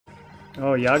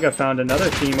Oh, Yaga found another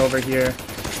team over here.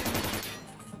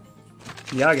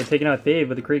 Yaga taking out Dave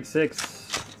with the Krieg 6.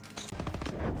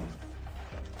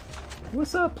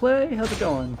 What's up, Play? How's it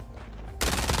going?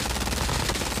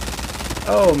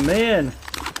 Oh, man.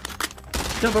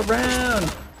 Jump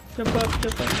around. Jump up,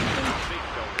 jump up, jump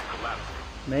up.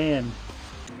 Man.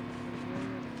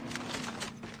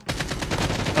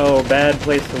 Oh, bad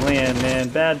place to land, man.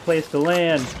 Bad place to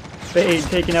land. Fade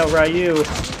taking out Ryu.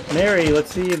 Mary,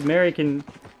 let's see if Mary can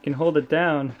hold it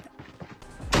down.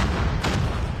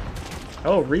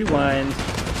 Oh, rewind.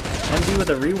 MD with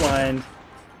a rewind.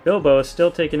 Bilbo is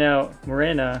still taking out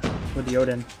Morena with the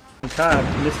Odin.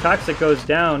 And this Toxic goes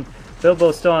down.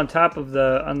 Bilbo's still on top of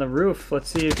on the roof. Let's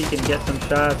see if he can get some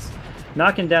shots.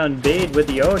 Knocking down Bade with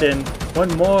the Odin.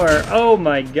 One more. Oh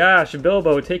my gosh,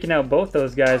 Bilbo taking out both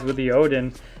those guys with the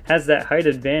Odin. Has that height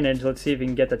advantage. Let's see if he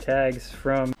can get the tags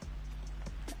from...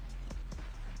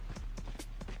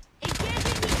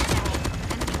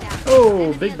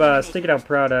 Oh, Big Boss taking out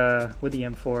Prada with the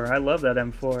M4. I love that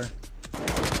M4.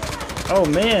 Oh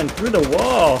man, through the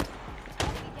wall.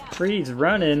 Free's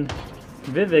running.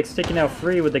 Vivek's taking out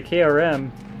Free with the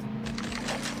KRM.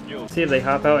 Let's see if they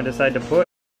hop out and decide to push.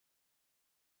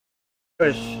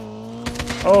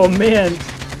 Oh man,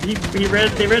 they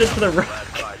read it to the rock.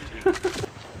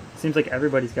 Seems like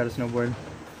everybody's got a snowboard.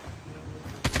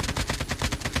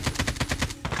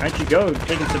 Out you go,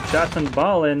 taking some shots on the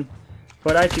ball in.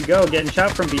 But out you go, getting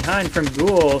shot from behind from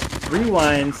Ghoul.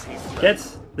 Rewinds,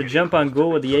 gets the jump on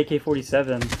Ghoul with the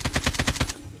AK-47.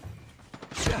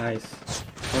 Nice.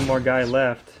 One more guy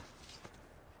left.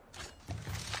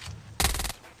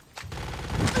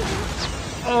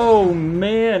 Oh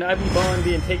man, Ivy Bond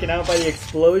being taken out by the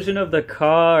explosion of the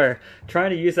car. Trying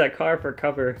to use that car for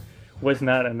cover was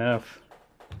not enough.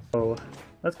 So,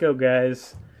 let's go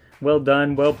guys. Well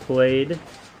done, well played.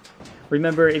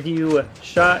 Remember, if you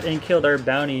shot and killed our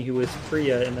bounty, who was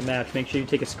Priya in the match, make sure you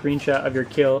take a screenshot of your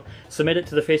kill, submit it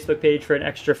to the Facebook page for an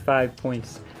extra 5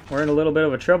 points. We're in a little bit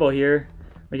of a trouble here.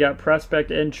 We got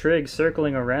Prospect and Trig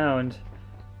circling around.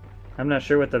 I'm not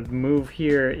sure what the move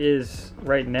here is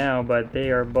right now, but they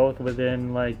are both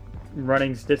within, like,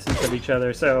 running distance of each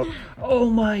other, so... Oh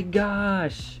my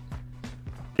gosh!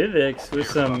 Vivix with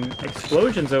some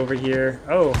explosions over here.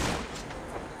 Oh.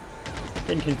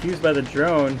 Getting confused by the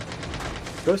drone.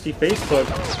 Ghosty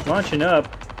Facebook launching up.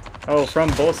 Oh, from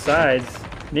both sides.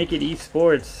 Naked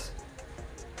Esports.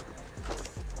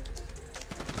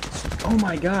 Oh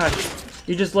my gosh.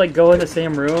 You just like go in the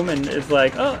same room and it's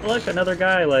like, oh look, another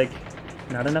guy. Like,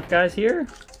 not enough guys here?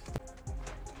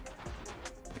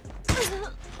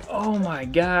 Oh my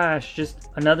gosh, just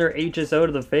another HSO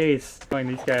to the face.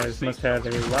 These guys must have a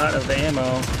lot of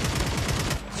ammo.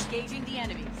 Engaging the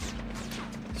enemies.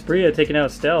 Spria taking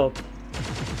out Stealth.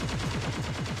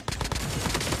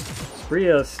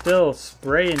 Spria still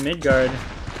spraying Midgard.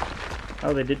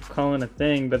 Oh, they did call in a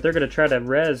thing, but they're going to try to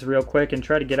res real quick and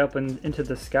try to get up into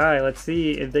the sky. Let's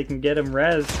see if they can get him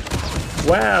res.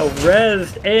 Wow,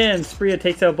 resed, and Spria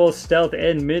takes out both Stealth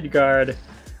and Midgard.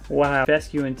 Wow.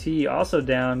 Best UNT also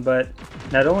down, but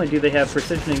not only do they have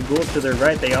Precision and Ghoul to their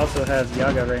right, they also have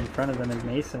Yaga right in front of them and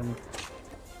Mason.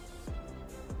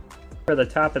 For the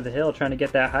top of the hill trying to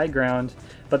get that high ground,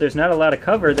 but there's not a lot of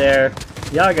cover there.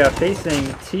 Yaga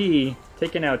facing T,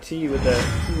 taking out T with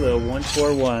a Kilo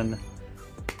 141.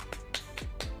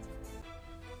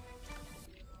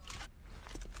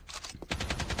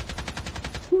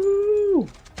 Woo!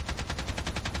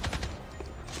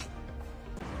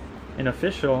 An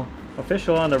official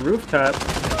on the rooftop.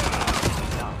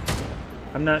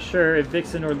 I'm not sure if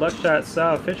Vixen or Luckshot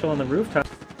saw official on the rooftop.